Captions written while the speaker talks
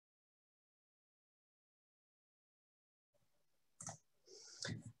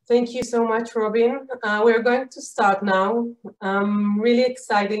Thank you so much, Robin. We're going to start now. I'm really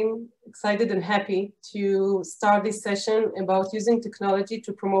excited and happy to start this session about using technology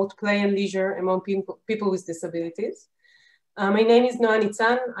to promote play and leisure among people with disabilities. My name is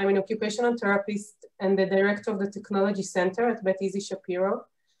Nitzan. I'm an occupational therapist and the director of the Technology Center at Beit Shapiro.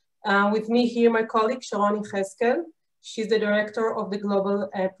 With me here, my colleague, Sharon Cheskel. She's the director of the Global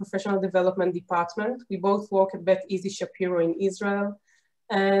Professional Development Department. We both work at Beit Shapiro in Israel.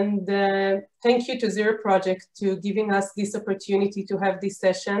 And thank you to Zero Project to giving us this opportunity to have this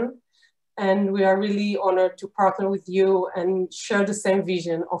session. And we are really honored to partner with you and share the same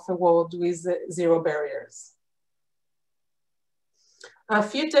vision of a world with zero barriers. A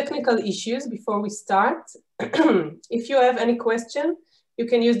few technical issues before we start. If you have any question, you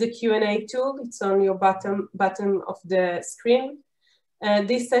can use the Q&A tool. It's on your bottom of the screen.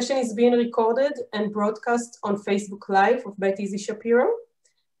 This session is being recorded and broadcast on Facebook Live of Beit Shapiro.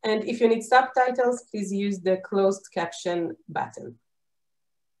 And if you need subtitles, please use the closed caption button.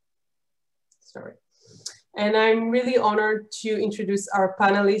 Sorry. And I'm really honored to introduce our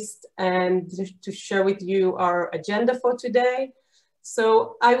panelists and to share with you our agenda for today.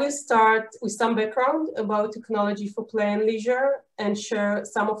 So I will start with some background about technology for play and leisure and share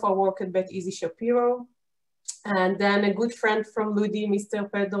some of our work at Beit Shapiro. And then a good friend from Ludi, Mr.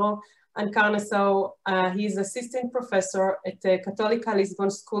 Pedro Arcana. So he's assistant professor at the Católica Lisbon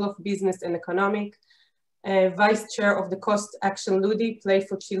School of Business and Economic, vice chair of the Cost Action Ludi, Play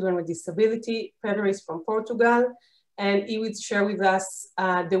for Children with Disability. Pedro is from Portugal, and he will share with us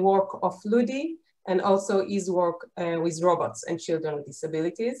the work of Ludi and also his work with robots and children with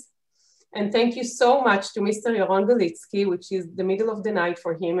disabilities. And thank you so much to Mr. Yaron Galitzky, which is the middle of the night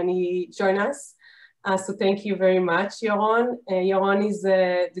for him, and he joined us. So thank you very much, Yaron. Yaron is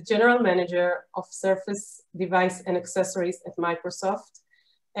the general manager of Surface Device and Accessories at Microsoft.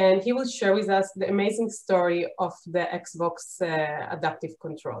 And he will share with us the amazing story of the Xbox adaptive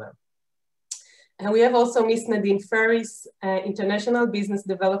controller. And we have also Miss Nadine Farris, International Business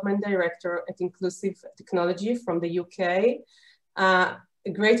Development Director at Inclusive Technology from the UK.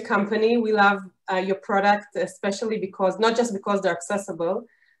 A great company. We love your product, especially because, not just because they're accessible,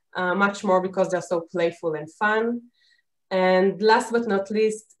 much more because they're so playful and fun. And last but not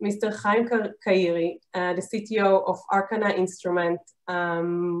least, Mr. Haim Kairy, the CTO of Arcana Instrument,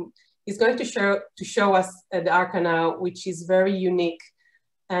 is going to show us the Arcana, which is very unique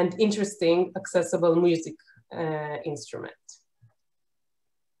and interesting, accessible music instrument.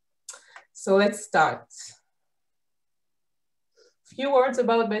 So let's start. A few words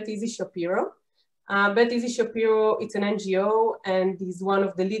about Beit Shapiro. Beit Shapiro, it's an NGO and is one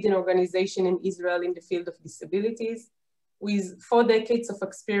of the leading organizations in Israel in the field of disabilities, with 4 decades of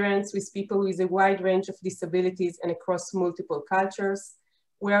experience with people with a wide range of disabilities and across multiple cultures.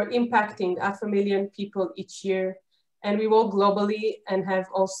 We are impacting 500,000 people each year, and we work globally and have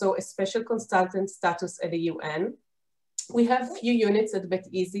also a special consultant status at the UN. We have few units at Beit,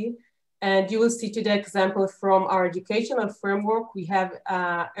 and you will see today example from our educational framework. We have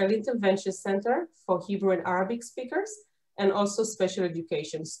early intervention center for Hebrew and Arabic speakers, and also special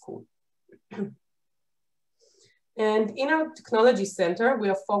education school. And in our technology center, we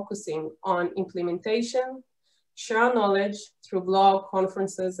are focusing on implementation, share knowledge through blog,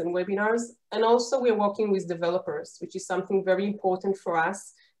 conferences, and webinars. And also we're working with developers, which is something very important for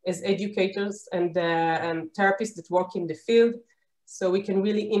us as educators and therapists that work in the field. So we can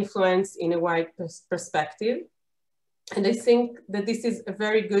really influence in a wide perspective. And I think that this is a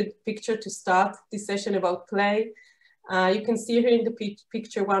very good picture to start this session about play. You can see here in the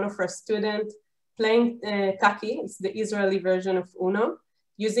picture one of our students playing Taki, it's the Israeli version of Uno,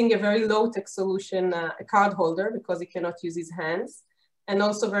 using a very low-tech solution, a card holder, because he cannot use his hands, and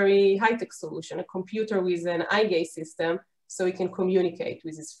also very high-tech solution, a computer with an eye gaze system, so he can communicate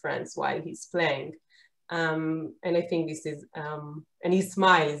with his friends while he's playing. And I think this is, and his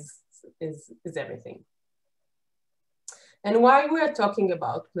smile is everything. And why we are talking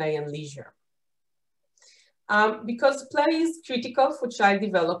about play and leisure? Because play is critical for child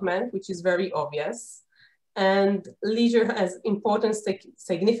development, which is very obvious. And leisure has important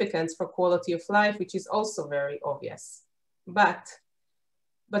significance for quality of life, which is also very obvious. But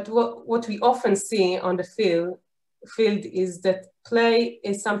what we often see on the field is that play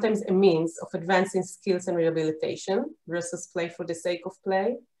is sometimes a means of advancing skills and rehabilitation versus play for the sake of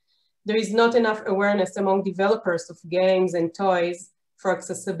play. There is not enough awareness among developers of games and toys for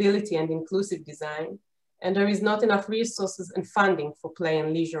accessibility and inclusive design. And there is not enough resources and funding for play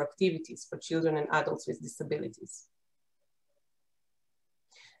and leisure activities for children and adults with disabilities.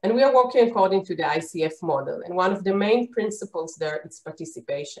 And we are working according to the ICF model. And one of the main principles there is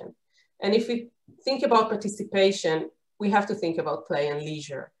participation. And if we think about participation, we have to think about play and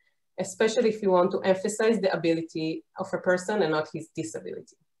leisure, especially if you want to emphasize the ability of a person and not his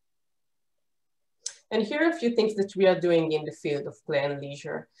disability. And here are a few things that we are doing in the field of play and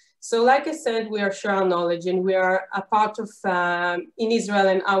leisure. So like I said, we are sharing knowledge and we are a part of in Israel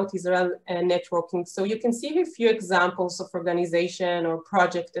and out Israel networking. So you can see a few examples of organization or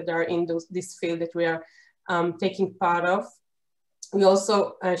projects that are in this field that we are taking part of. We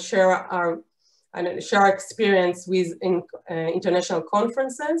also share our experience with international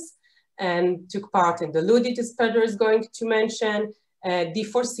conferences and took part in the Ludit, as Pedro is going to mention.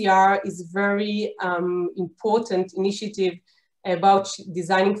 D4CR is very important initiative about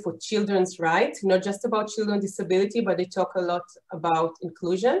designing for children's rights, not just about children with disability, but they talk a lot about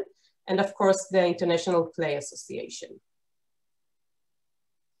inclusion. And of course, the International Play Association.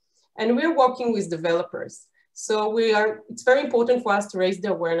 And we're working with developers. So it's very important for us to raise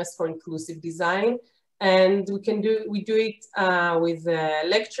the awareness for inclusive design. And we do it with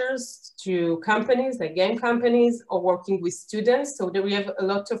lectures to companies, like game companies, or working with students. So that we have a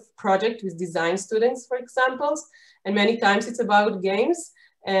lot of projects with design students, for example, and many times it's about games.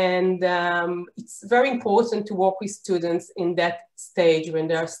 And it's very important to work with students in that stage when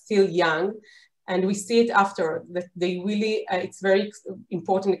they are still young. And we see it after that they really, it's very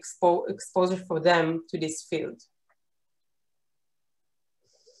important exposure for them to this field.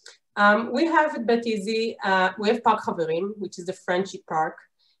 We have at Beit, we have Park Haverim, which is the Friendship Park.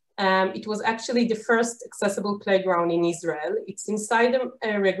 It was actually the first accessible playground in Israel. It's inside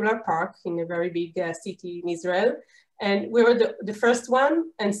a regular park in a very big city in Israel. And we were the first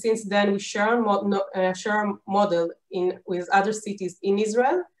one. And since then we share a model with other cities in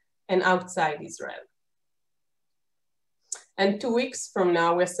Israel and outside Israel. And 2 weeks from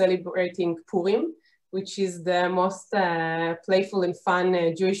now, we're celebrating Purim, which is the most playful and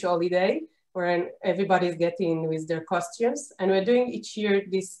fun Jewish holiday, where everybody's getting with their costumes. And we're doing each year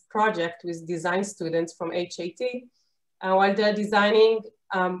this project with design students from HAT, while they're designing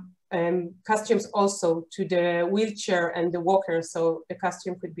costumes also to the wheelchair and the walker, so the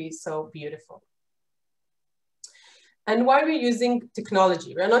costume could be so beautiful. And why we're using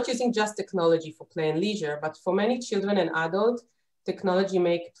technology? We're not using just technology for play and leisure, but for many children and adults, technology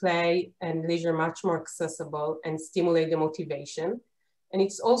make play and leisure much more accessible and stimulate the motivation. And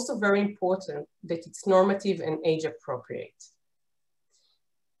it's also very important that it's normative and age appropriate.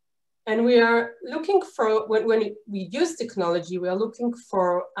 And we are looking for, when we use technology, we are looking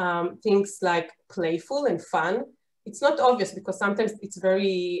for things like playful and fun. It's not obvious because sometimes it's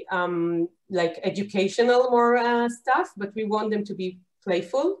very like educational more stuff, but we want them to be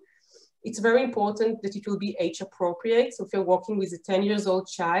playful. It's very important that it will be age appropriate. So if you're working with a 10-year-old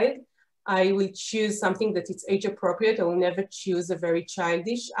child, I will choose something that it's age appropriate. I will never choose a very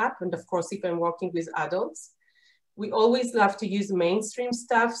childish app. And of course, if I'm working with adults, we always love to use mainstream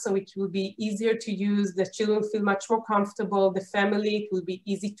stuff. So it will be easier to use. The children feel much more comfortable. The family, it will be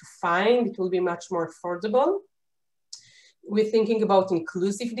easy to find. It will be much more affordable. We're thinking about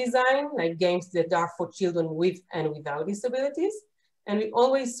inclusive design, like games that are for children with and without disabilities. And we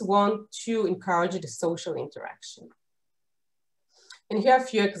always want to encourage the social interaction. And here are a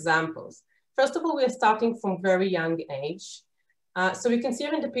few examples. First of all, we are starting from very young age. So we can see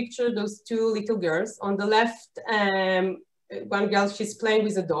here in the picture, those two little girls. On the left, one girl, she's playing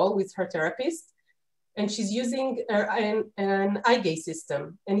with a doll with her therapist, and she's using an eye gaze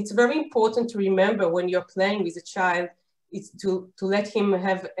system. And it's very important to remember when you're playing with a child, is to let him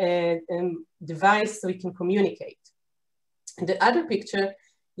have a device so he can communicate. In the other picture,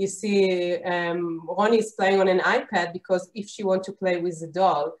 you see Ronnie is playing on an iPad because if she wants to play with a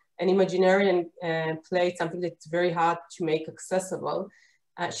doll, an imaginarian play, something that's very hard to make accessible,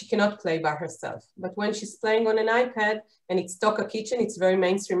 she cannot play by herself. But when she's playing on an iPad and it's Toka Kitchen, it's very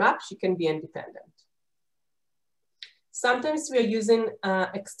mainstream app, she can be independent. Sometimes we are using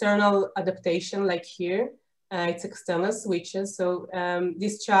external adaptation like here. It's external switches. So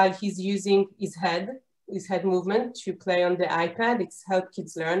this child, he's using his head movement to play on the iPad. It's Help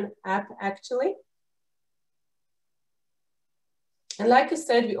Kids Learn app, actually. And like I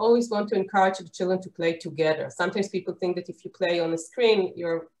said, we always want to encourage the children to play together. Sometimes people think that if you play on a screen,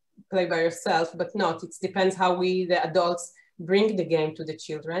 you're play by yourself, but not. It depends how we, the adults, bring the game to the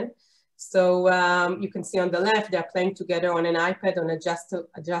children. So you can see on the left, they're playing together on an iPad on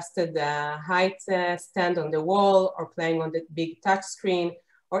adjusted height stand on the wall, or playing on the big touch screen,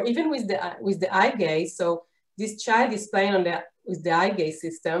 or even with the eye gaze. So this child is playing with the eye gaze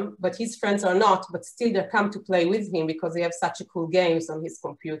system, but his friends are not, but still they come to play with him because they have such a cool games on his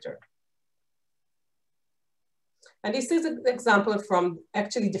computer. And this is an example from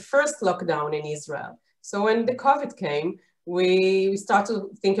actually the first lockdown in Israel. So when the COVID came, we started to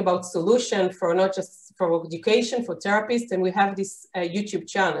think about solution for not just for education, for therapists, and we have this YouTube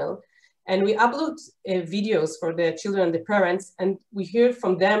channel. And we upload videos for the children and the parents, and we hear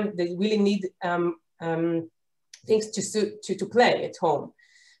from them they really need things to play at home.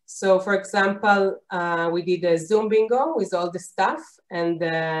 So for example, we did a Zoom bingo with all the staff and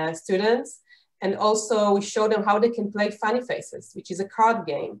the students. And also we show them how they can play Funny Faces, which is a card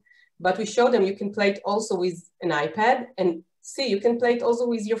game. But we show them you can play it also with an iPad, and see, you can play it also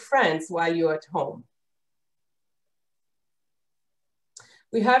with your friends while you're at home.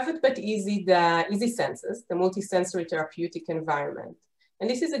 We have at Beit the Issie Senses, the multisensory therapeutic environment. And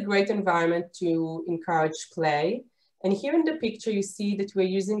this is a great environment to encourage play. And here in the picture, you see that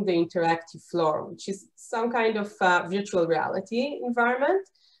we're using the interactive floor, which is some kind of virtual reality environment,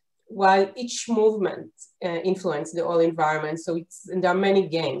 while each movement influences the whole environment. So and there are many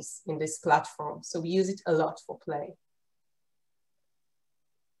games in this platform. So we use it a lot for play.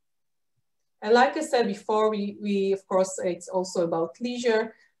 And like I said before, we of course, it's also about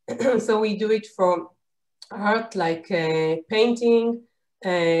leisure. So we do it for art, like painting,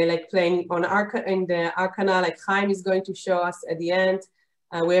 like playing on in the Arcana, like Haim is going to show us at the end.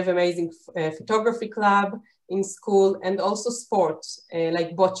 We have amazing photography club in school, and also sports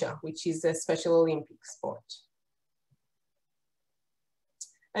like bocce, which is a Special Olympic sport.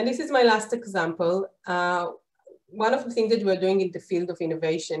 And this is my last example. One of the things that we're doing in the field of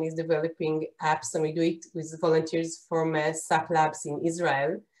innovation is developing apps, and we do it with volunteers from SAP Labs in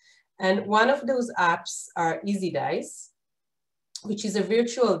Israel. And one of those apps are Issie Dice, which is a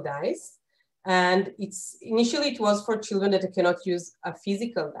virtual dice. And initially it was for children that cannot use a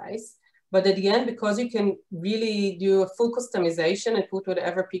physical dice. But at the end, because you can really do a full customization and put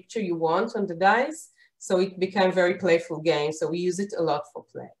whatever picture you want on the dice, so it became a very playful game. So we use it a lot for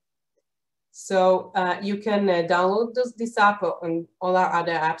play. So you can download this app and all our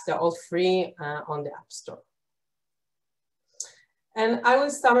other apps. They're all free on the App Store. And I will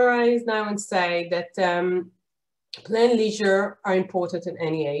summarize now and say that play and leisure are important at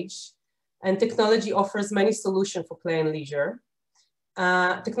any age. And technology offers many solutions for play and leisure.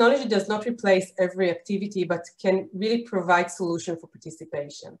 Technology does not replace every activity, but can really provide solution for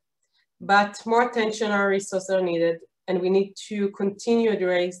participation. But more attention and resources are needed, and we need to continue the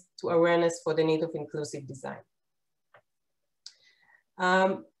raise to awareness for the need of inclusive design.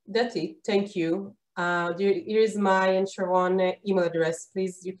 That's it, thank you. Here is my and Sharon email address.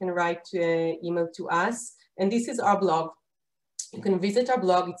 Please, you can write email to us. And this is our blog. You can visit our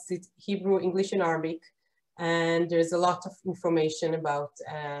blog, it's Hebrew, English, and Arabic. And there's a lot of information about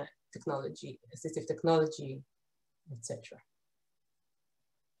technology, assistive technology, etc.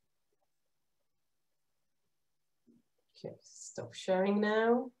 Okay, stop sharing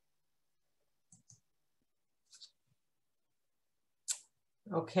now.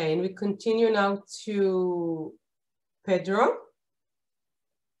 Okay, and we continue now to Pedro.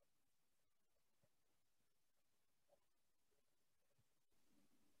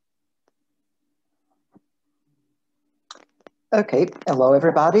 Okay, hello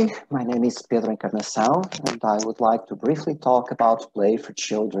everybody. My name is Pedro Encarnação, and I would like to briefly talk about play for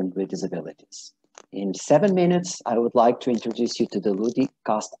children with disabilities. In 7 minutes, I would like to introduce you to the Ludi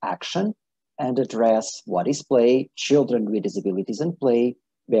cost action and address what is play, children with disabilities and play,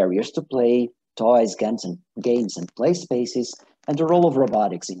 barriers to play, toys, games and play spaces, and the role of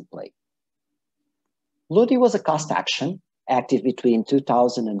robotics in play. Ludi was a cost action active between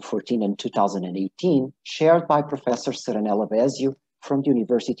 2014 and 2018, shared by Professor Serenella Bezio from the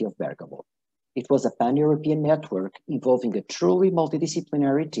University of Bergamo. It was a pan-European network involving a truly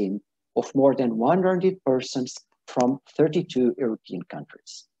multidisciplinary team of more than 100 persons from 32 European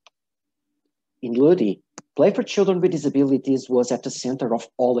countries. In Ludi, play for children with disabilities was at the center of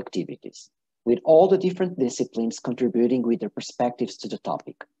all activities, with all the different disciplines contributing with their perspectives to the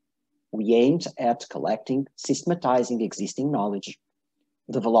topic. We aimed at collecting, systematizing existing knowledge,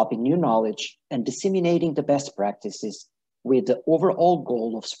 developing new knowledge, and disseminating the best practices with the overall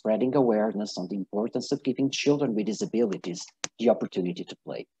goal of spreading awareness on the importance of giving children with disabilities the opportunity to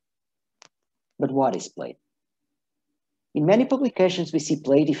play. But what is play? In many publications, we see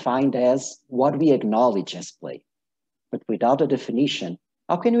play defined as what we acknowledge as play. But without a definition,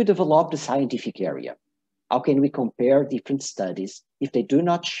 how can we develop the scientific area? How can we compare different studies if they do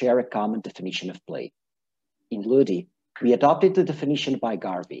not share a common definition of play? In Ludi, we adopted the definition by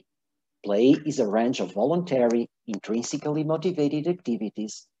Garvey. Play is a range of voluntary, intrinsically motivated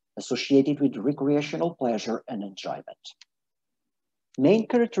activities associated with recreational pleasure and enjoyment. Main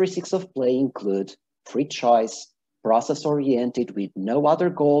characteristics of play include free choice, process-oriented with no other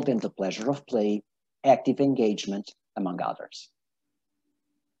goal than the pleasure of play, active engagement, among others.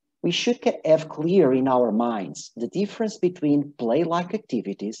 We should have clear in our minds the difference between play-like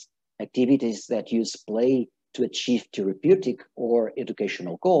activities, activities that use play to achieve therapeutic or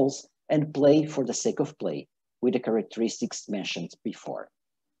educational goals, and play for the sake of play, with the characteristics mentioned before.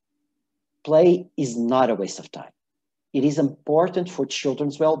 Play is not a waste of time. It is important for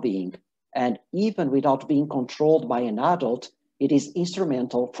children's well-being, and even without being controlled by an adult, it is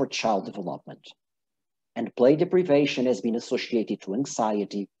instrumental for child development. And play deprivation has been associated to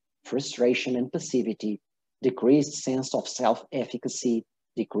anxiety, frustration and passivity, decreased sense of self-efficacy,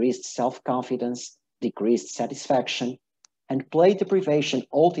 decreased self-confidence, decreased satisfaction, and play deprivation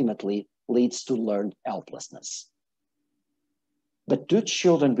ultimately leads to learned helplessness. But do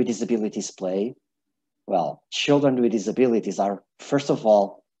children with disabilities play? Well, children with disabilities are, first of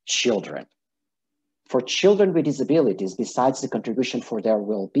all, children. For children with disabilities, besides the contribution for their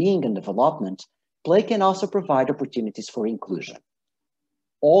well-being and development, play can also provide opportunities for inclusion.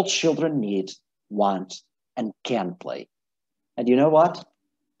 All children need, want, and can play. And you know what?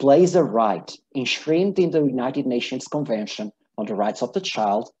 Play is a right enshrined in the United Nations Convention on the Rights of the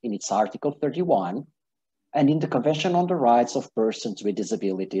Child in its Article 31, and in the Convention on the Rights of Persons with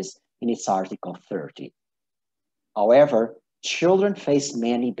Disabilities in its Article 30. However, children face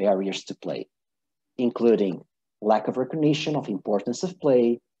many barriers to play, including lack of recognition of importance of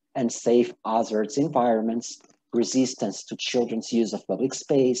play, unsafe hazardous environments, resistance to children's use of public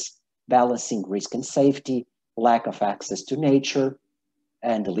space, balancing risk and safety, lack of access to nature,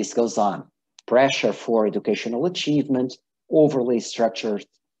 and the list goes on. Pressure for educational achievement, overly structured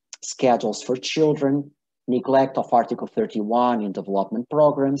schedules for children, neglect of Article 31 in development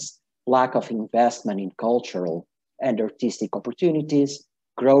programs, lack of investment in cultural and artistic opportunities,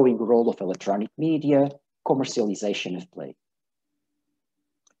 growing role of electronic media, commercialization of play.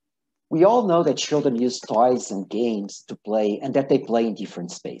 We all know that children use toys and games to play and that they play in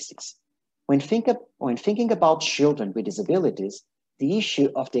different spaces. When thinking about children with disabilities, the issue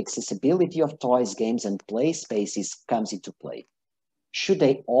of the accessibility of toys, games, and play spaces comes into play. Should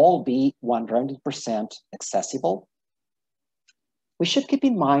they all be 100% accessible? We should keep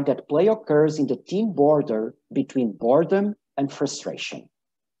in mind that play occurs in the thin border between boredom and frustration.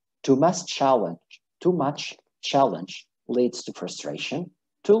 Too much challenge leads to frustration.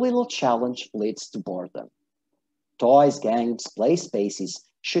 Too little challenge leads to boredom. Toys, games, play spaces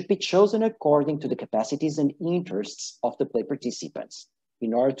should be chosen according to the capacities and interests of the play participants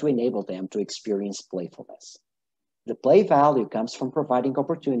in order to enable them to experience playfulness. The play value comes from providing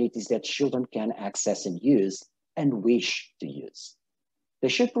opportunities that children can access and use and wish to use. They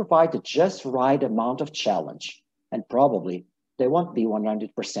should provide the just right amount of challenge, and probably they won't be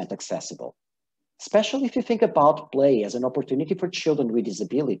 100% accessible. Especially if you think about play as an opportunity for children with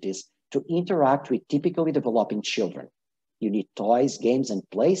disabilities to interact with typically developing children. You need toys, games, and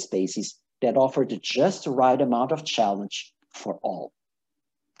play spaces that offer the just right amount of challenge for all.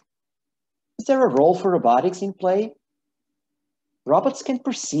 Is there a role for robotics in play? Robots can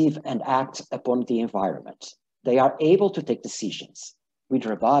perceive and act upon the environment. They are able to take decisions. With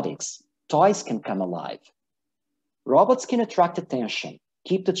robotics, toys can come alive. Robots can attract attention,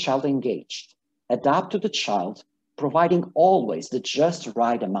 keep the child engaged, adapt to the child, providing always the just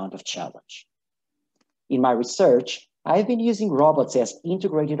right amount of challenge. In my research, I've been using robots as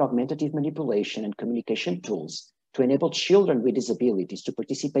integrated augmentative manipulation and communication tools to enable children with disabilities to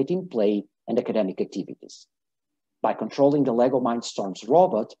participate in play and academic activities. By controlling the LEGO Mindstorms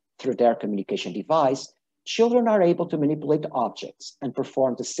robot through their communication device, children are able to manipulate objects and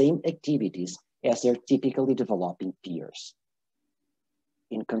perform the same activities as their typically developing peers.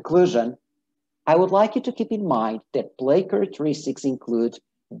 In conclusion, I would like you to keep in mind that play characteristics include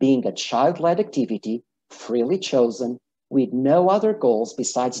being a child-led activity, freely chosen, with no other goals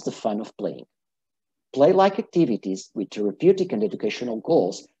besides the fun of playing. Play-like activities with therapeutic and educational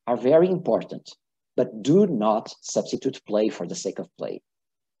goals are very important, but do not substitute play for the sake of play.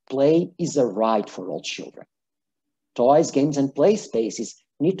 Play is a right for all children. Toys, games, and play spaces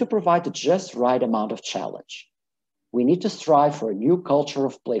need to provide the just right amount of challenge. We need to strive for a new culture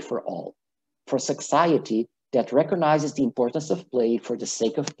of play for all, for society that recognizes the importance of play for the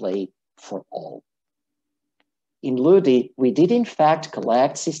sake of play for all. In Ludi, we did in fact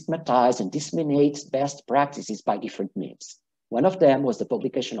collect, systematize, and disseminate best practices by different means. One of them was the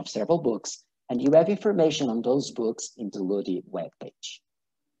publication of several books, and you have information on those books in the Ludi webpage.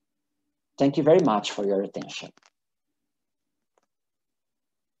 Thank you very much for your attention.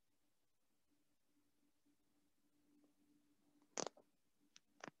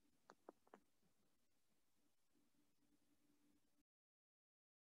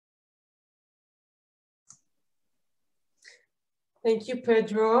 Thank you,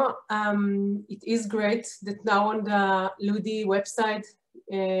 Pedro. It is great that now on the Ludi website,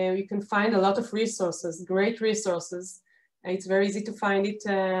 you can find a lot of resources, great resources. It's very easy to find it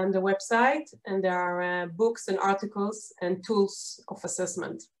on the website, and there are books and articles and tools of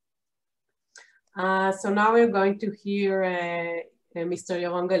assessment. So now we're going to hear Mr.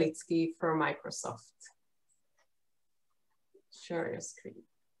 Yaron Galitzky from Microsoft. Share your screen.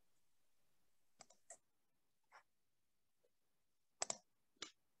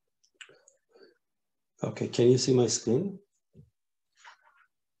 Okay, can you see my screen?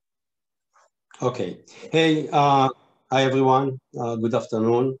 Okay. Hey, hi everyone. Good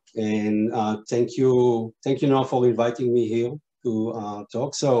afternoon, and thank you Noah for inviting me here to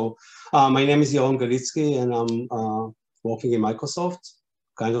talk. So my name is Yaron Galitzky, and I'm working in Microsoft,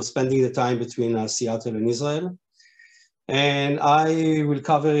 kind of spending the time between Seattle and Israel. And I will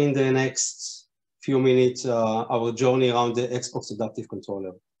cover in the next few minutes our journey around the Xbox Adaptive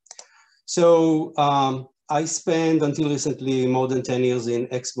Controller. So I spent until recently more than 10 years in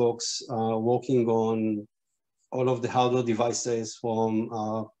Xbox, working on all of the hardware devices from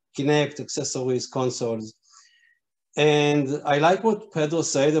Kinect, accessories, consoles. And I like what Pedro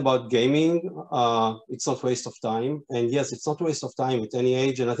said about gaming. It's not waste of time. And yes, it's not waste of time at any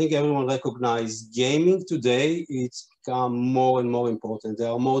age. And I think everyone recognizes gaming today, it's become more and more important.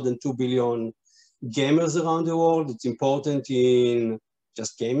 There are more than 2 billion gamers around the world. It's important in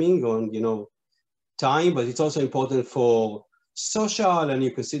just gaming on, you know, time, but it's also important for social, and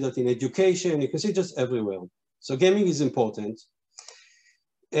you can see that in education, you can see just everywhere. So gaming is important.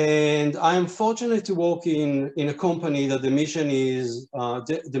 And I am fortunate to work in a company that the mission is,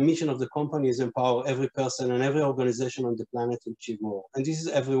 the mission of the company is empower every person and every organization on the planet to achieve more. And this is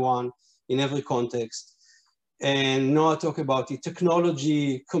everyone in every context. And Noah talked about it,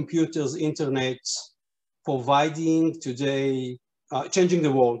 technology, computers, internet, providing today, changing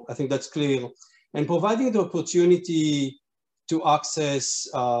the world, I think that's clear, and providing the opportunity to access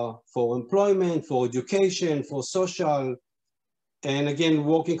for employment, for education, for social, and again,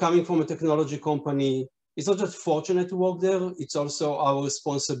 coming from a technology company, it's not just fortunate to work there, it's also our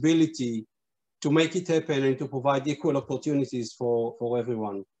responsibility to make it happen and to provide equal opportunities for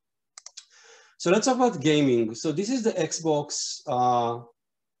everyone. So let's talk about gaming. So this is the Xbox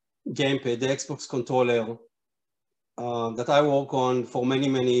gamepad, the Xbox controller that I work on for many,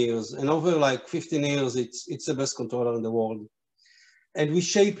 many years. And over like 15 years, it's the best controller in the world. And we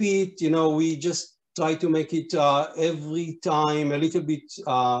shape it, you know, we just try to make it every time a little bit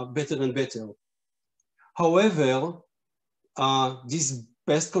better and better. However, this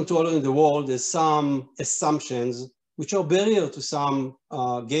best controller in the world has some assumptions which are barrier to some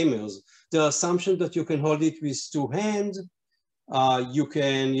gamers. There are assumptions that you can hold it with 2 hands, you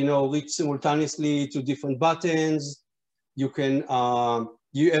can, you know, reach simultaneously to different buttons. You can,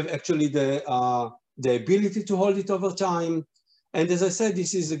 you have actually the ability to hold it over time. And as I said,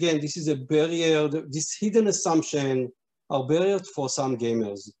 this is, again, this is a barrier, this hidden assumption are barriers for some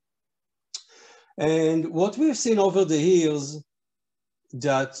gamers. And what we've seen over the years,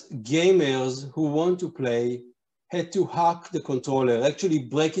 that gamers who want to play had to hack the controller, actually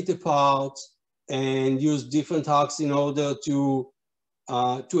break it apart and use different hacks in order to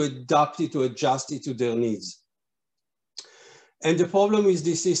adapt it, to adjust it to their needs. And the problem with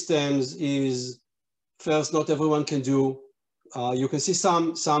these systems is, first, not everyone can do. You can see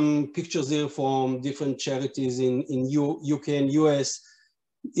some pictures here from different charities in UK and US.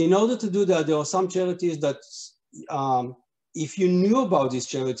 In order to do that, there are some charities that, if you knew about these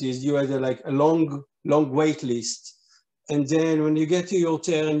charities, you had a long wait list. And then when you get to your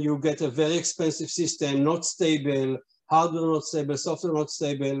turn, you get a very expensive system, not stable, hardware not stable, software not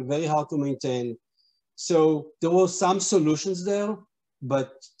stable, very hard to maintain. So there were some solutions there,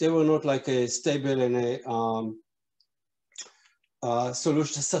 but they were not like a stable and a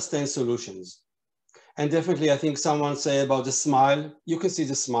sustained solutions. And definitely, I think someone said about the smile. You can see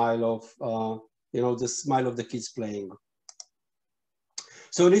the smile of, you know, the smile of the kids playing.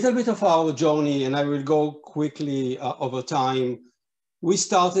 So a little bit of our journey, and I will go quickly over time. We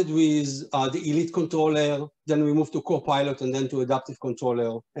started with the Elite controller, then we moved to Copilot, and then to Adaptive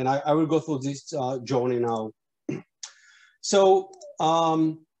controller. And I will go through this journey now. So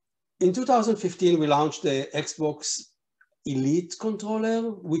in 2015, we launched the Xbox Elite controller,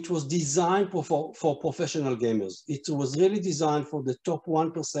 which was designed for professional gamers. It was really designed for the top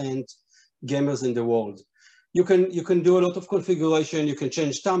 1% gamers in the world. You can do a lot of configuration. You can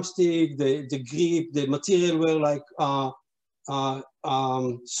change thumbstick, the grip, the material were like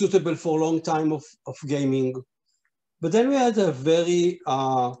suitable for a long time of gaming. But then we had a very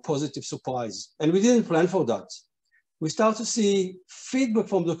positive surprise, and we didn't plan for that. We start to see feedback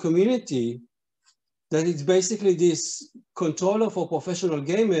from the community that it's basically this controller for professional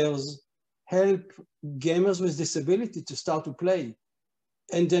gamers help gamers with disability to start to play.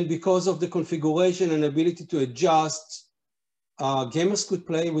 And then because of the configuration and ability to adjust, gamers could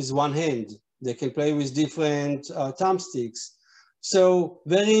play with one hand. They can play with different thumbsticks. So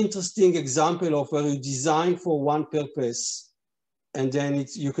very interesting example of where you design for one purpose, and then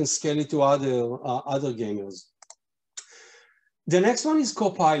you can scale it to other gamers. The next one is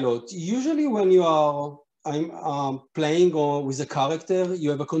Copilot. Usually when you are playing with a character, you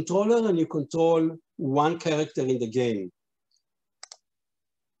have a controller and you control one character in the game.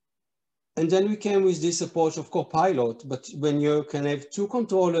 And then we came with this approach of Copilot, but when you can have two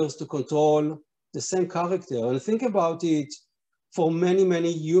controllers to control the same character, and think about it for many,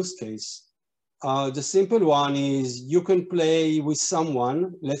 many use cases. The simple one is you can play with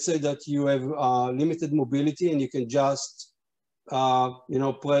someone. Let's say that you have limited mobility and you can just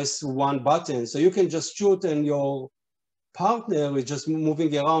press one button. So you can just shoot and your partner is just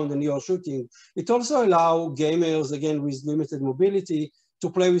moving around and you're shooting. It also allows gamers, again, with limited mobility to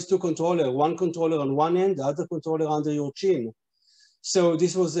play with two controllers, one controller on one end, the other controller under your chin. So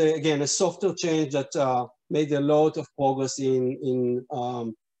this was, again, a software change that made a lot of progress in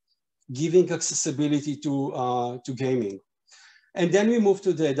giving accessibility to gaming. And then we moved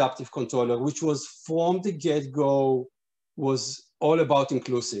to the adaptive controller, which was from the get-go, was all about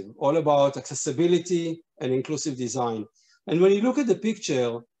inclusive, all about accessibility and inclusive design. And when you look at the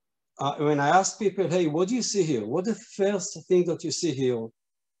picture, when I ask people, hey, what do you see here? What the first thing that you see here?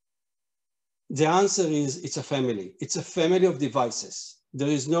 The answer is it's a family. It's a family of devices. There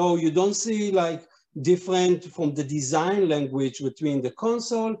is no, you don't see like different from the design language between the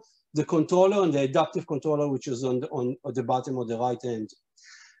console, the controller, and the adaptive controller, which is on the bottom of the right hand.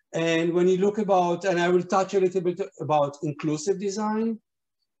 And when you look about, and I will touch a little bit about inclusive design,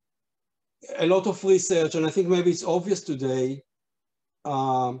 a lot of research, and I think maybe it's obvious today,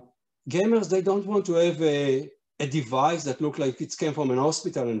 gamers, they don't want to have a device that looks like it came from an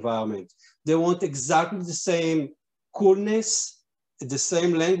hospital environment. They want exactly the same coolness, the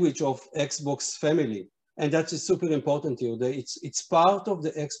same language of Xbox family. And that is super important here. It's part of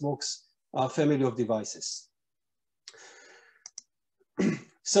the Xbox family of devices.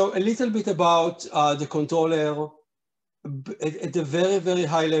 So a little bit about the controller at a very, very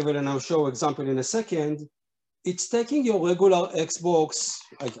high level, and I'll show an example in a second. It's taking your regular Xbox,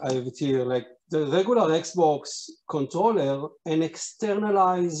 I have it here, like the regular Xbox controller, and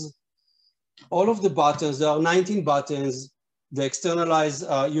externalize all of the buttons. There are 19 buttons. They externalize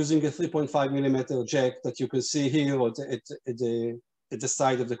using a 3.5 millimeter jack that you can see here at the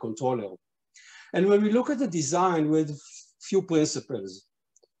side of the controller. And when we look at the design, we have a few principles.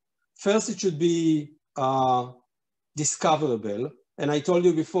 First, it should be discoverable. And I told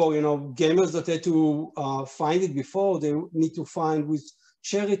you before, gamers that had to find it before, they need to find with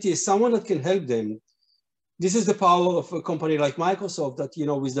charity someone that can help them. This is the power of a company like Microsoft that,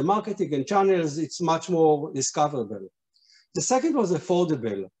 with the marketing and channels, it's much more discoverable. The second was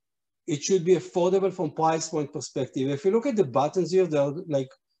affordable. It should be affordable from price point perspective. If you look at the buttons here, they're like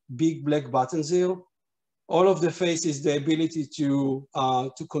big black buttons here. All of the face is the ability to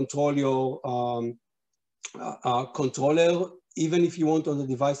control your controller, even if you want on the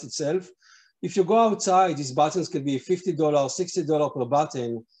device itself. If you go outside, these buttons can be $50, $60 per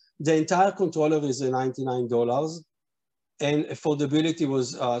button. The entire controller is $99. And affordability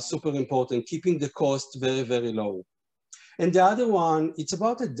was super important, keeping the cost very, very low. And the other one, it's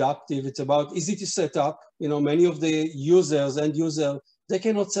about adaptive. It's about easy to set up. Many of the end users, they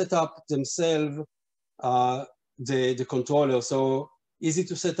cannot set up themselves the controller. So easy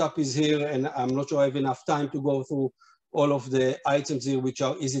to set up is here, and I'm not sure I have enough time to go through all of the items here which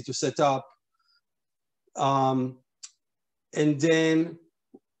are easy to set up. And then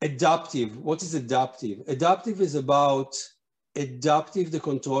adaptive. What is adaptive? Adaptive is about adapting the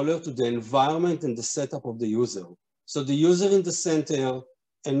controller to the environment and the setup of the user. So the user in the center,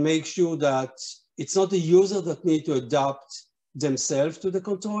 and make sure that it's not the user that need to adapt themselves to the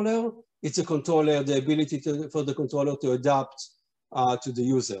controller. It's a controller, the ability for the controller to adapt to the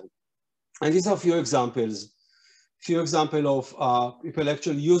user. And these are a few examples. Few examples of people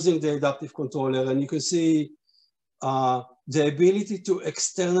actually using the adaptive controller, and you can see the ability to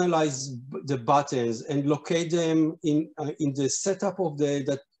externalize the buttons and locate them in the setup of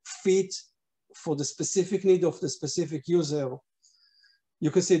that fit for the specific need of the specific user.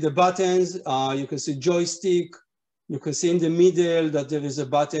 You can see the buttons, you can see joystick, you can see in the middle that there is a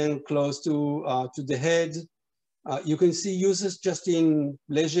button close to the head. You can see uses just in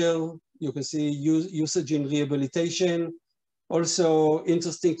leisure. You can see usage in rehabilitation. Also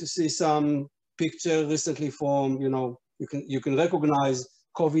interesting to see some picture recently from, you can recognize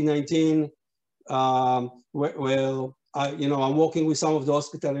COVID-19, where I'm working with some of the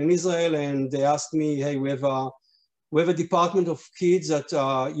hospitals in Israel, and they asked me, hey, we have a department of kids that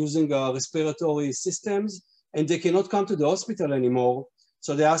are using respiratory systems, and they cannot come to the hospital anymore.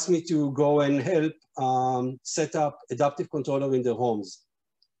 So they asked me to go and help set up adaptive controller in their homes.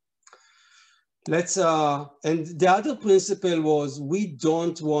 And the other principle was, we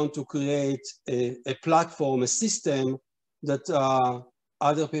don't want to create a platform, a system that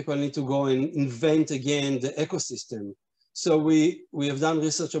other people need to go and invent again the ecosystem. So we have done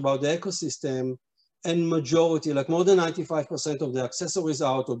research about the ecosystem, and majority, like more than 95% of the accessories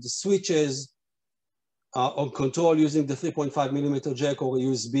out of the switches on control using the 3.5mm jack or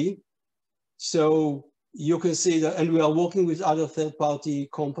USB. So you can see that, and we are working with other third-party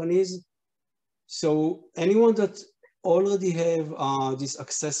companies. So anyone that already have these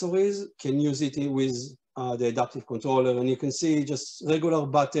accessories can use it with the adaptive controller, and you can see just regular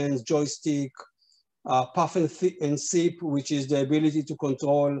buttons, joystick, puff and sip, which is the ability to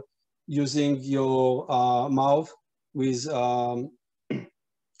control using your mouth with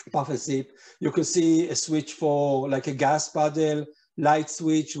puff and sip. You can see a switch for like a gas paddle, light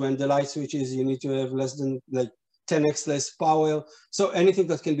switch. When the light switches, you need to have less than like 10x less power. So anything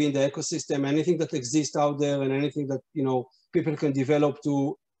that can be in the ecosystem, anything that exists out there, and anything that people can develop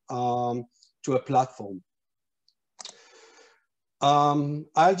to a platform.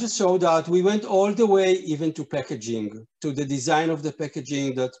 I'll just show that we went all the way even to packaging, to the design of the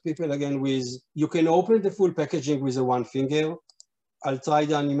packaging, that people, again, you can open the full packaging with one finger. I'll try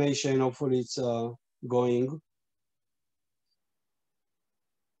the animation, hopefully it's going.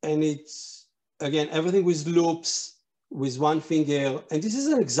 And it's, again, everything with loops, with one finger. And this is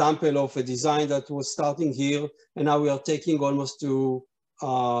an example of a design that was starting here, and now we are taking almost to,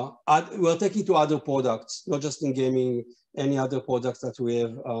 we're taking to other products, not just in gaming, any other products that we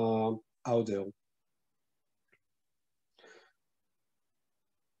have out there.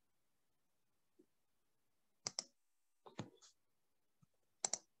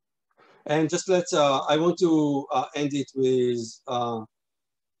 And just I want to end it with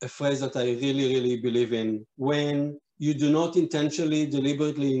a phrase that I really, really believe in. When you do not intentionally,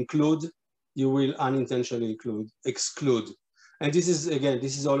 deliberately include, you will unintentionally exclude. And this is, again,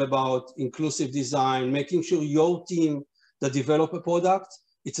 this is all about inclusive design, making sure your team that develop a product,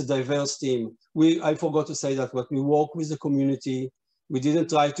 it's a diverse team. I forgot to say that, but we work with the community. We didn't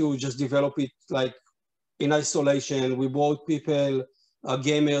try to just develop it like in isolation. We brought people,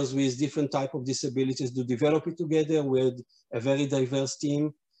 gamers with different type of disabilities to develop it together with a very diverse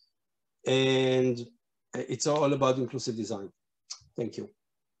team. And it's all about inclusive design. Thank you.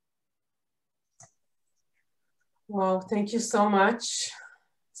 Wow, thank you so much.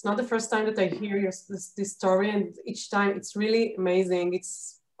 It's not the first time that I hear this story, and each time it's really amazing.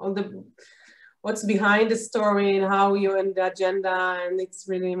 It's all what's behind the story and how you and the agenda, and it's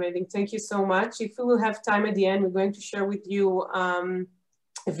really amazing. Thank you so much. If we will have time at the end, we're going to share with you a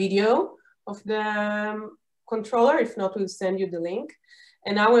video of the controller. If not, we'll send you the link.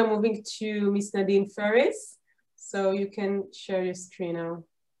 And now we're moving to Miss Nadine Farris. So you can share your screen now.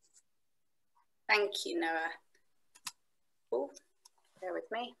 Thank you, Noah. Oh, bear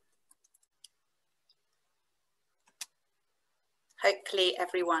with me. Hopefully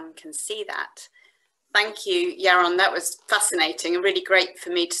everyone can see that. Thank you, Yaron. That was fascinating and really great for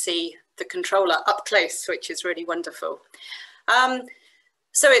me to see the controller up close, which is really wonderful.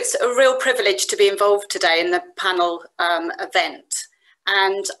 So it's a real privilege to be involved today in the panel event.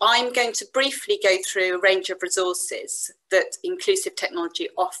 And I'm going to briefly go through a range of resources that inclusive technology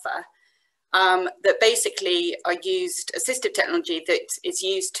offer, that basically are used, assistive technology that is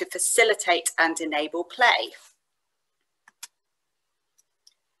used to facilitate and enable play.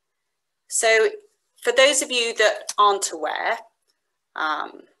 So for those of you that aren't aware,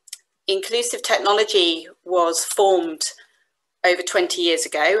 inclusive technology was formed over 20 years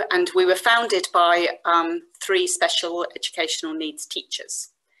ago, and we were founded by 3 special educational needs teachers.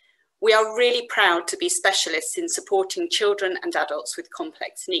 We are really proud to be specialists in supporting children and adults with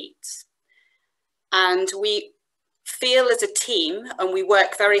complex needs. And we feel as a team, and we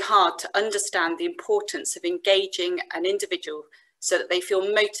work very hard to understand the importance of engaging an individual so that they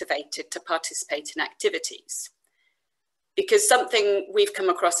feel motivated to participate in activities. because something we've come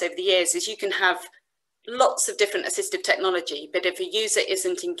across over the years is you can have lots of different assistive technology, but if a user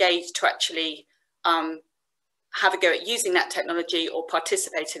isn't engaged to actually have a go at using that technology or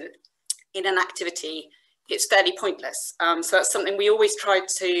participate in an activity, it's fairly pointless. So that's something we always try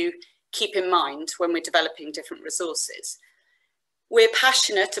to keep in mind when we're developing different resources. We're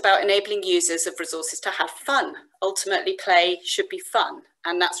passionate about enabling users of resources to have fun. Ultimately, play should be fun,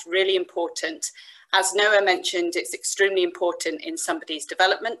 and that's really important. As Noah mentioned, it's extremely important in somebody's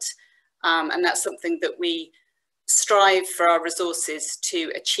development, and that's something that we strive for our resources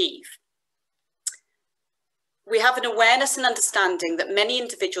to achieve. We have an awareness and understanding that many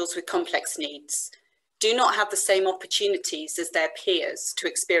individuals with complex needs do not have the same opportunities as their peers to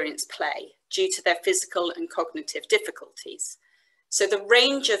experience play due to their physical and cognitive difficulties. So the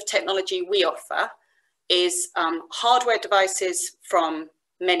range of technology we offer is hardware devices from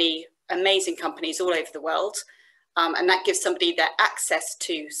many amazing companies all over the world, and that gives somebody their access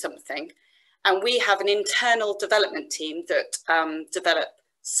to something. And we have an internal development team that develop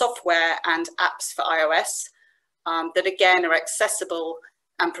software and apps for iOS that again are accessible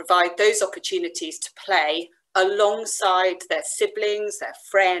and provide those opportunities to play alongside their siblings, their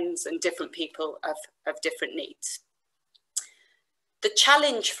friends, and different people of different needs. The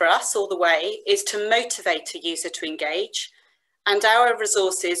challenge for us all the way is to motivate a user to engage, and our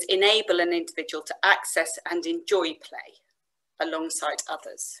resources enable an individual to access and enjoy play alongside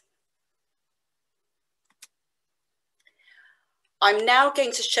others. I'm now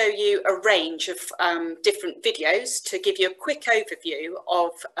going to show you a range of different videos to give you a quick overview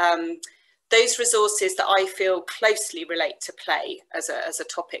of those resources that I feel closely relate to play as a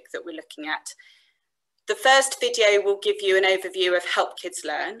topic that we're looking at. The first video will give you an overview of Help Kids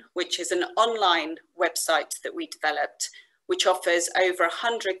Learn, which is an online website that we developed, which offers over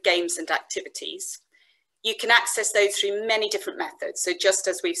 100 games and activities. You can access those through many different methods. So just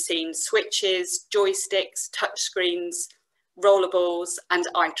as we've seen, switches, joysticks, touchscreens, rollerballs, and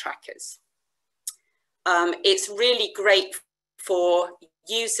eye trackers. It's really great for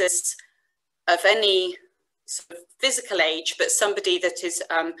users of any sort of physical age, but somebody that is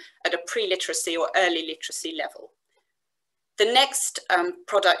at a pre-literacy or early literacy level. The next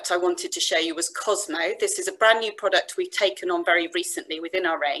product I wanted to show you was Cosmo. This is a brand new product we've taken on very recently within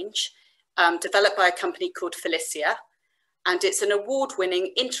our range, developed by a company called Felicia. And it's an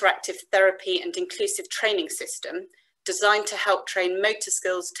award-winning interactive therapy and inclusive training system designed to help train motor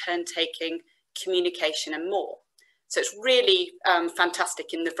skills, turn-taking, communication, and more. So it's really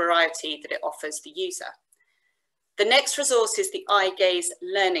fantastic in the variety that it offers the user. The next resource is the Eye Gaze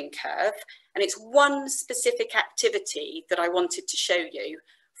Learning Curve, and it's one specific activity that I wanted to show you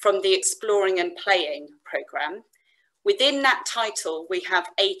from the Exploring and Playing programme. Within that title, we have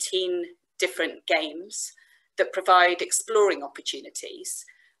 18 different games that provide exploring opportunities.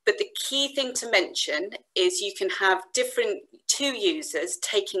 But the key thing to mention is you can have two users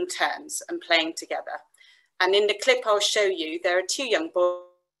taking turns and playing together. And in the clip I'll show you, there are two young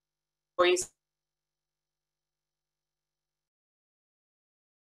boys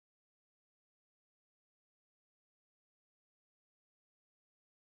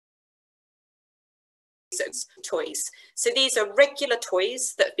toys. So these are regular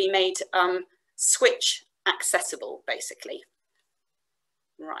toys that have been made switch accessible, basically.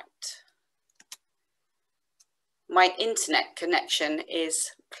 Right. My internet connection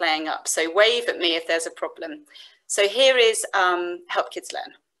is playing up, so wave at me if there's a problem. So here is Help Kids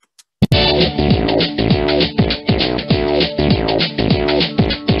Learn.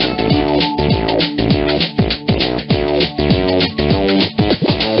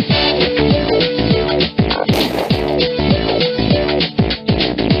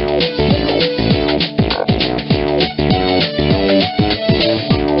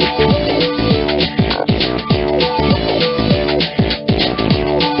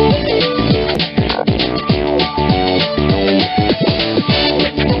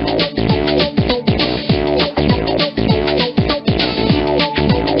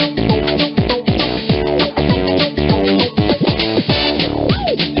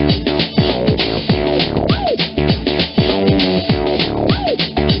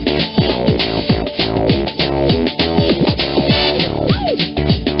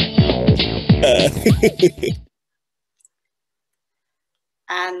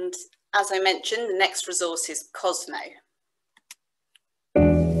 And as I mentioned, the next resource is Cosmo.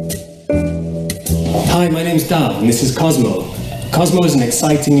 Hi, my name's Dan, and this is Cosmo. Cosmo is an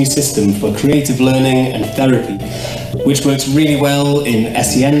exciting new system for creative learning and therapy, which works really well in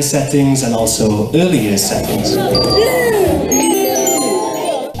SEN settings and also early years settings.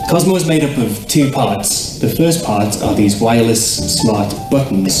 Cosmo is made up of two parts. The first part are these wireless smart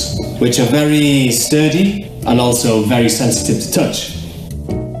buttons, which are very sturdy and also very sensitive to touch.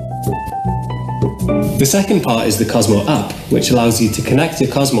 The second part is the Cosmo app, which allows you to connect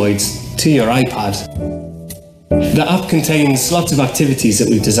your Cosmoids to your iPad. The app contains lots of activities that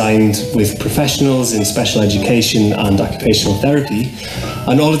we've designed with professionals in special education and occupational therapy,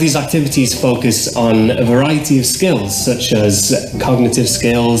 and all of these activities focus on a variety of skills, such as cognitive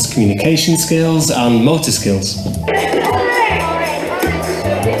skills, communication skills, and motor skills.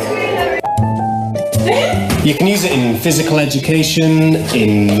 You can use it in physical education,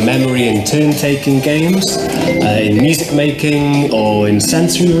 in memory and turn-taking games, in music making, or in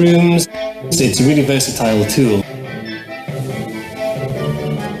sensory rooms. So it's a really versatile tool.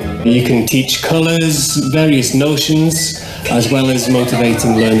 You can teach colours, various notions, as well as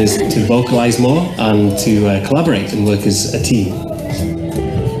motivating learners to vocalise more and to collaborate and work as a team.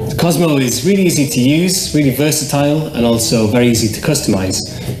 Cosmo is really easy to use, really versatile, and also very easy to customise.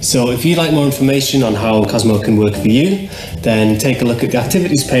 So if you'd like more information on how Cosmo can work for you, then take a look at the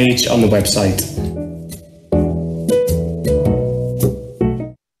activities page on the website.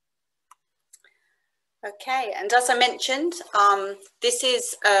 Okay, and as I mentioned, this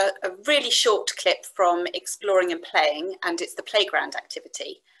is a really short clip from Exploring and Playing, and it's the playground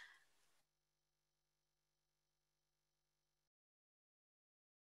activity.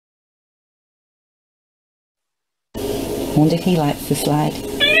 I wonder if he likes the slide.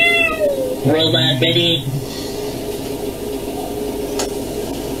 Robot Betty.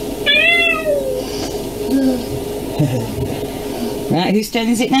 Right, whose turn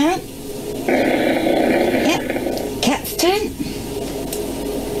is it now? Yep, cat's turn.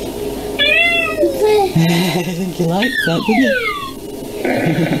 I think you liked that, didn't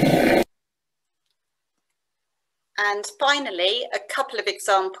you? And finally, a couple of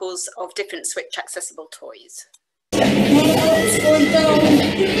examples of different Switch accessible toys. Thank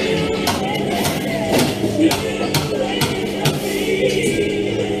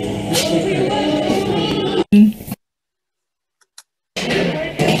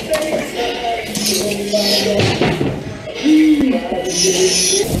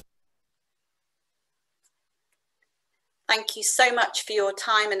you so much for your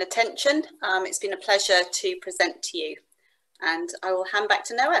time and attention. It's been a pleasure to present to you, and I will hand back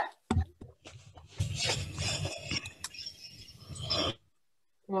to Noah.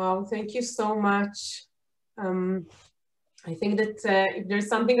 Wow, thank you so much. I think that if there's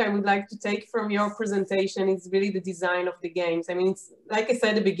something I would like to take from your presentation, it's really the design of the games. I mean, it's, like I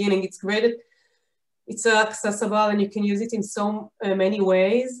said at the beginning, it's great that it's accessible and you can use it in so many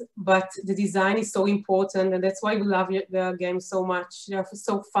ways, but the design is so important, and that's why we love the games so much. They're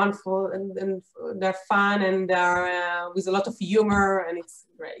so funful, and they're fun, and they're with a lot of humor, and it's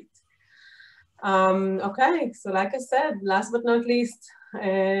great. Okay, so like I said, last but not least,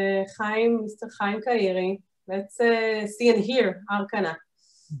 Haim, Mr. Haim Kairy. Let's see and hear Arcana.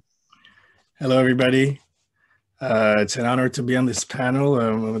 Hello, everybody. It's an honor to be on this panel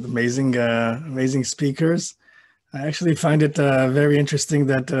with amazing speakers. I actually find it very interesting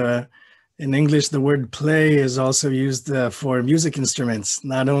that in English, the word play is also used for music instruments,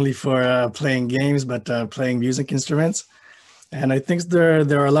 not only for playing games, but playing music instruments. And I think there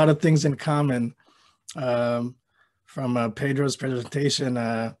are a lot of things in common. From Pedro's presentation,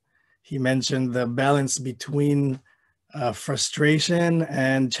 he mentioned the balance between frustration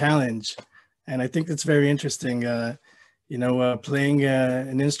and challenge. And I think that's very interesting. You know, playing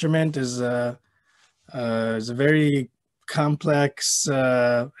an instrument is a very complex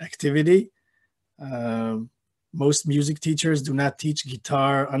activity. Most music teachers do not teach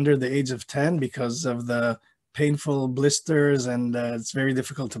guitar under the age of 10 because of the painful blisters, and it's very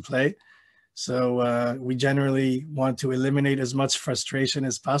difficult to play. So we generally want to eliminate as much frustration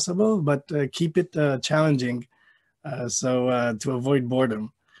as possible, but keep it challenging to avoid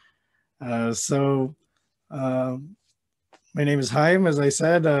boredom. My name is Haim, as I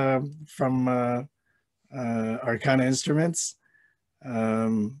said, from Arcana Instruments.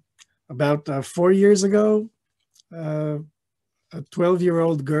 About 4 years ago, a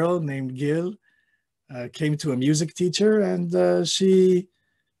 12-year-old girl named Gil came to a music teacher, and she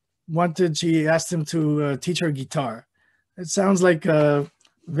asked him to teach her guitar. It sounds like a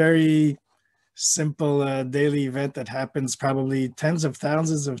very simple daily event that happens probably tens of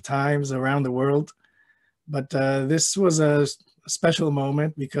thousands of times around the world. But this was a special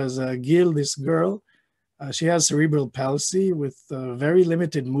moment because Gil, this girl, she has cerebral palsy with very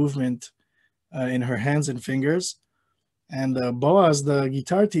limited movement in her hands and fingers. And Boaz, the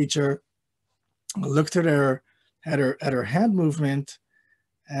guitar teacher, looked at her hand movement,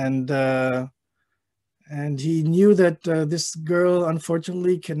 and And he knew that this girl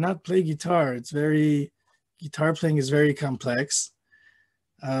unfortunately cannot play guitar. Guitar playing is very complex.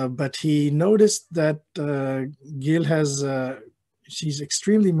 But he noticed that Gil she's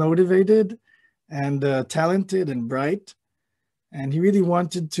extremely motivated and talented and bright. And he really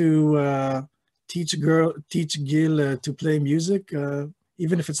wanted to teach Gil to play music,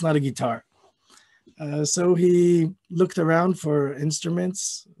 even if it's not a guitar. So he looked around for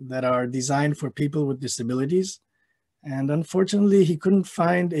instruments that are designed for people with disabilities. And unfortunately, he couldn't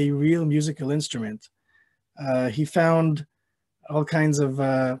find a real musical instrument. He found all kinds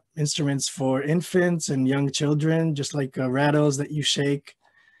of instruments for infants and young children, just like rattles that you shake,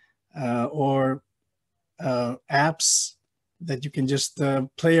 or apps that you can just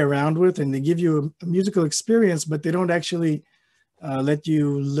play around with, and they give you a musical experience, but they don't actually let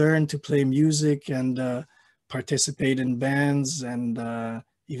you learn to play music and participate in bands and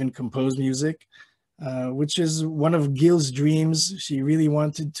even compose music, which is one of Gil's dreams. She really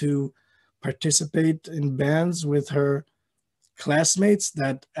wanted to participate in bands with her classmates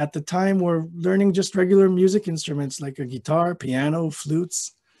that at the time were learning just regular music instruments like a guitar, piano,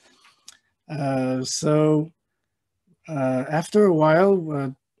 flutes. So after a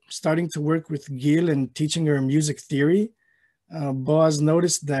while, starting to work with Gil and teaching her music theory, Boaz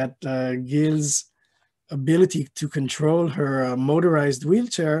noticed that Gil's ability to control her motorized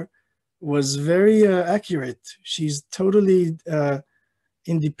wheelchair was very accurate. She's totally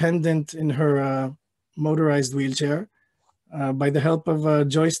independent in her motorized wheelchair by the help of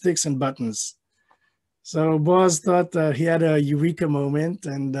joysticks and buttons. So Boaz thought he had a eureka moment,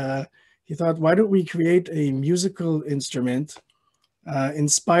 and he thought, why don't we create a musical instrument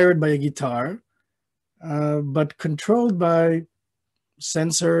inspired by a guitar, but controlled by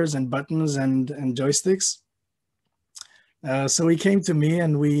sensors and buttons and joysticks. So he came to me,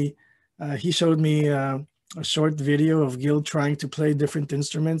 and he showed me a short video of Gil trying to play different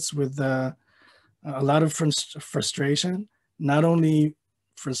instruments with a lot of frustration, not only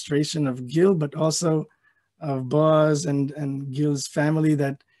frustration of Gil, but also of Boaz and Gil's family,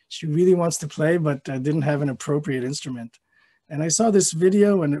 that she really wants to play, but didn't have an appropriate instrument. And I saw this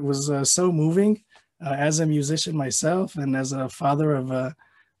video, and it was so moving as a musician myself and as a father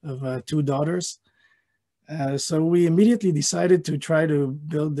of two daughters. So we immediately decided to try to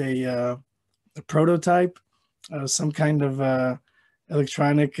build a prototype, some kind of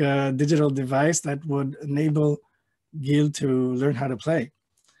electronic digital device that would enable Gil to learn how to play.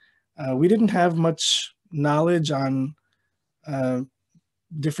 We didn't have much knowledge on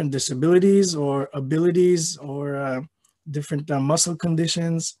different disabilities or abilities or different muscle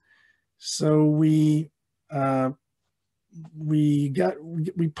conditions. So we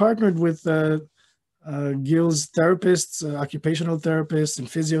partnered with Gil's therapists, occupational therapists and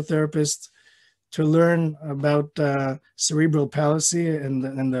physiotherapists, to learn about cerebral palsy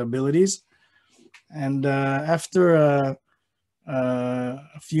and the abilities. And after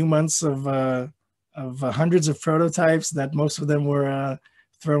a few months of hundreds of prototypes that most of them were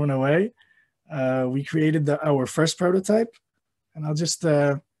thrown away, we created our first prototype. And I'll just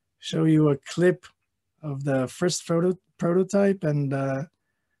show you a clip of the first prototype. And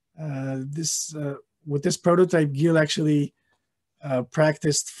with this prototype, Gil actually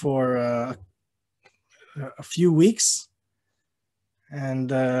practiced for a few weeks,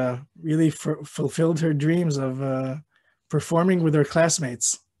 and really fulfilled her dreams of performing with her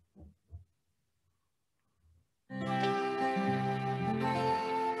classmates.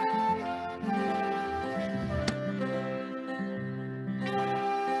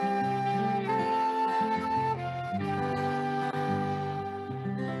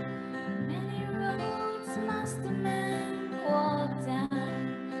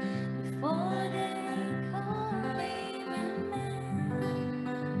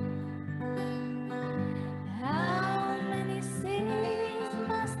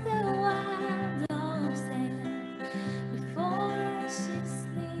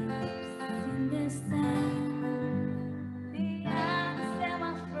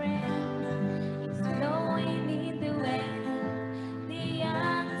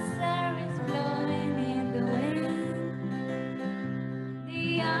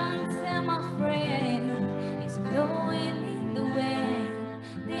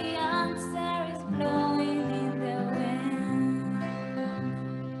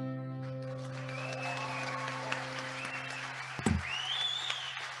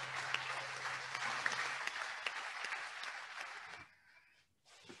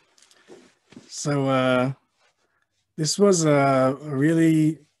 So this was a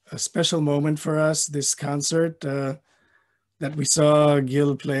really special moment for us, this concert that we saw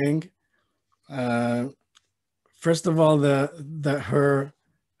Gil playing. first of all, her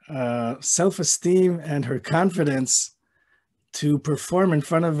self-esteem and her confidence to perform in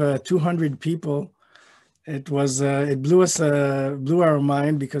front of 200 people. It blew our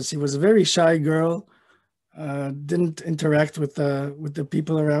mind, because she was a very shy girl, didn't interact with the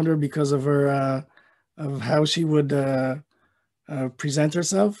people around her because of her of how she would present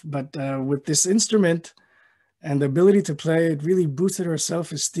herself. But with this instrument and the ability to play, it really boosted her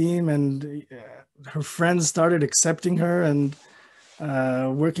self-esteem, and her friends started accepting her and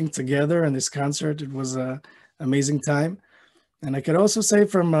working together in this concert. It was an amazing time. And I could also say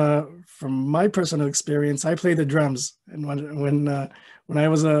from my personal experience, I play the drums. And when I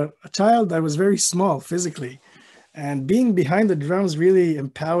was a child, I was very small physically. And being behind the drums really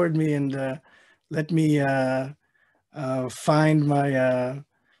empowered me and let me find my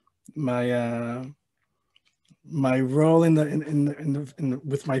role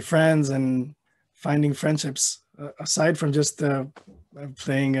with my friends, and finding friendships aside from just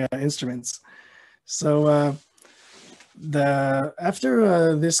playing instruments. So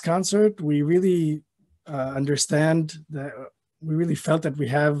after this concert, we really we really felt that we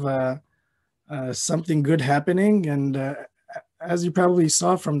have something good happening. And as you probably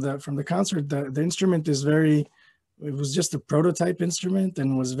saw from the concert, the instrument it was just a prototype instrument,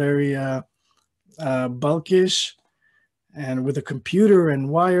 and was very bulkish, and with a computer and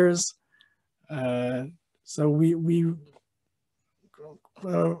wires. So we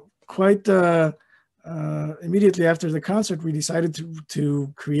quite immediately after the concert, we decided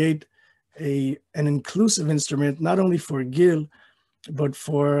to create an inclusive instrument, not only for Gil, but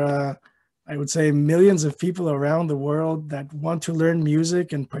for I would say millions of people around the world that want to learn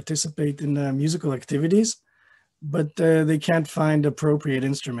music and participate in musical activities, but they can't find appropriate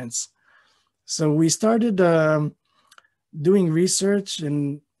instruments. So we started doing research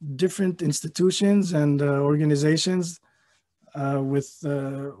in different institutions and organizations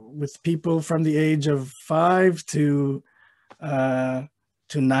with people from the age of 5 to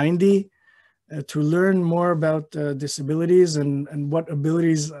 90 to learn more about disabilities and what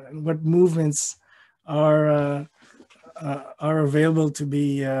abilities and what movements are available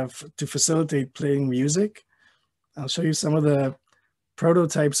to facilitate playing music. I'll show you some of the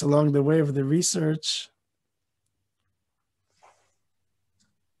prototypes along the way of the research.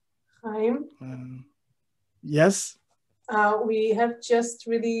 Haim? Yes? We have just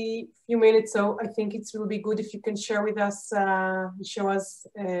really few minutes, so I think it will be good if you can share with us, show us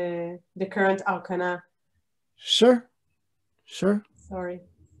the current Arcana. Sure. Sorry.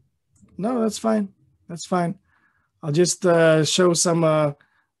 No, that's fine. That's fine. I'll just show some,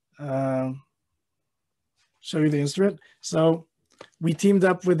 show you the instrument. So we teamed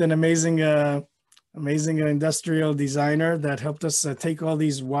up with an amazing industrial designer that helped us take all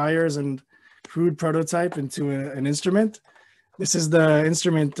these wires and crude prototype into an instrument. This is the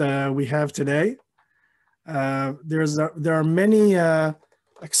instrument we have today. There are many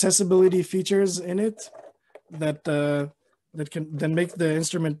accessibility features in it that can then make the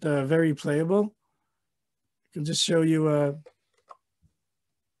instrument very playable. I can just show you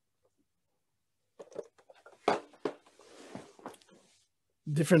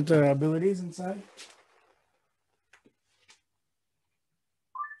different abilities inside.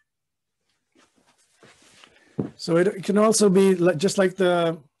 So it can also be just like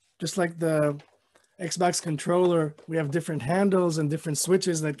the Xbox controller. We have different handles and different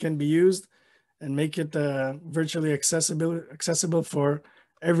switches that can be used and make it virtually accessible for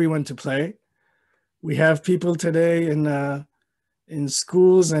everyone to play. We have people today in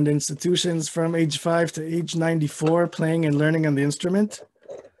schools and institutions from age 5 to age 94 playing and learning on the instrument.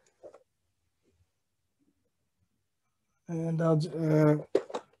 And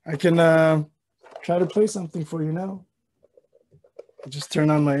I can try to play something for you now. I'll just turn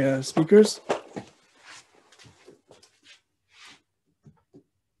on my speakers.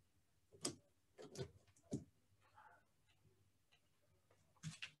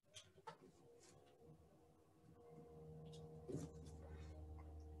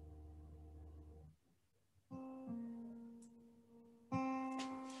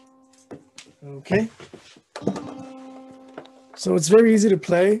 Okay. So it's very easy to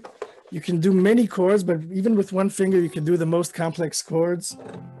play. You can do many chords, but even with one finger, you can do the most complex chords.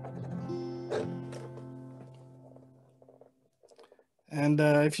 And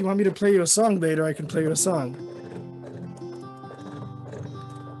if you want me to play you a song later, I can play you a song.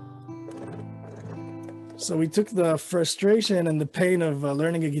 So we took the frustration and the pain of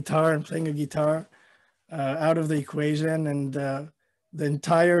learning a guitar and playing a guitar out of the equation, and the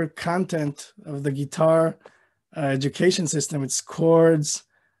entire content of the guitar education system, its chords,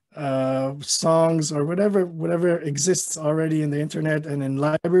 songs or whatever exists already in the internet and in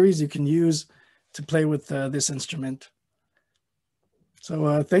libraries you can use to play with this instrument.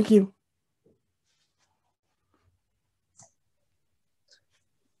 So thank you.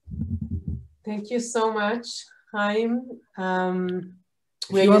 Thank you so much, Haim.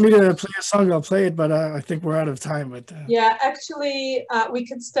 If you want me to play a song, I'll play it, but I think we're out of time. But yeah, actually, we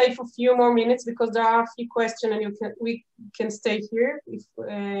could stay for a few more minutes because there are a few questions, and we can stay here if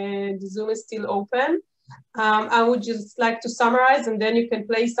the Zoom is still open. I would just like to summarize, and then you can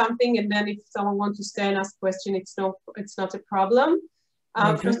play something, and then if someone wants to stay and ask a question, it's not a problem.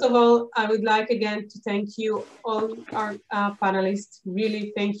 Okay. First of all, I would like again to thank you all our panelists.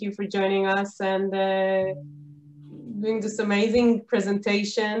 Really, thank you for joining us and doing this amazing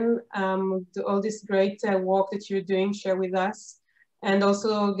presentation, all this great work that you're doing, share with us. And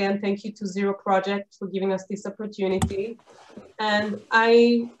also, again, thank you to Zero Project for giving us this opportunity. And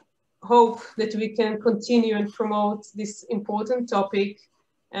I hope that we can continue and promote this important topic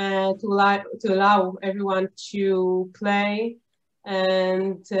to allow everyone to play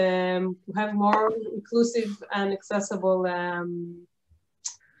and have more inclusive and accessible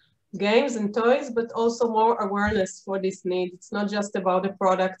games and toys, but also more awareness for this need. It's not just about the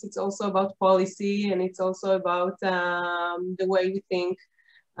product, it's also about policy, and it's also about the way we think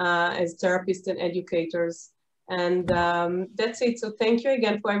as therapists and educators. And that's it. So thank you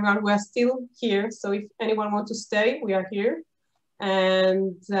again for everyone. We are still here. So if anyone wants to stay, we are here.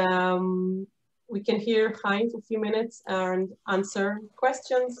 And we can hear Haim for a few minutes and answer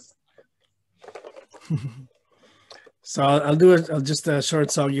questions. So I'll do it. I'll just a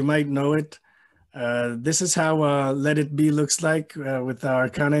short song. You might know it. This is how Let It Be looks like with our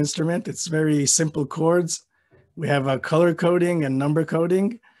Arcana instrument. It's very simple chords. We have a color coding and number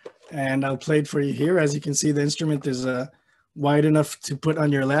coding, and I'll play it for you here. As you can see, the instrument is wide enough to put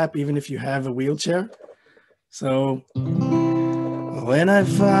on your lap, even if you have a wheelchair. So when I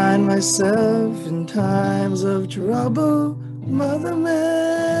find myself in times of trouble, Mother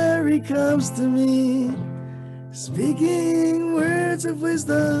Mary comes to me, speaking words of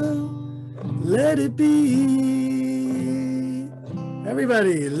wisdom. Let it be.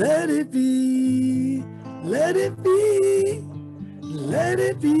 Everybody, let it be. Let it be. Let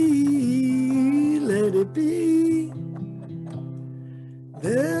it be. Let it be.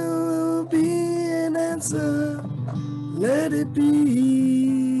 There will be an answer. Let it be.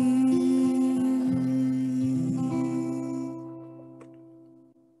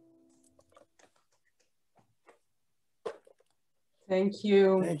 Thank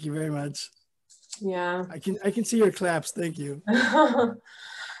you. Thank you very much. Yeah. I can see your claps. Thank you.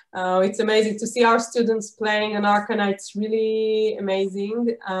 It's amazing to see our students playing on Arcana. It's really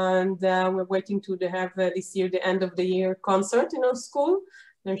amazing. And we're waiting to have this year, the end of the year concert in our school.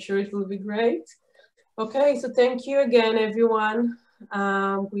 I'm sure it will be great. Okay, so thank you again, everyone.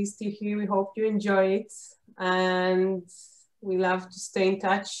 We're still here. We hope you enjoy it. And we love to stay in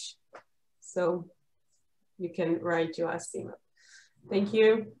touch. So you can write to us. Thank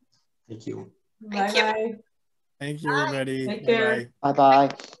you. Thank you. Bye-bye. Thank you, everybody. Take care. Bye-bye.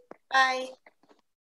 Bye.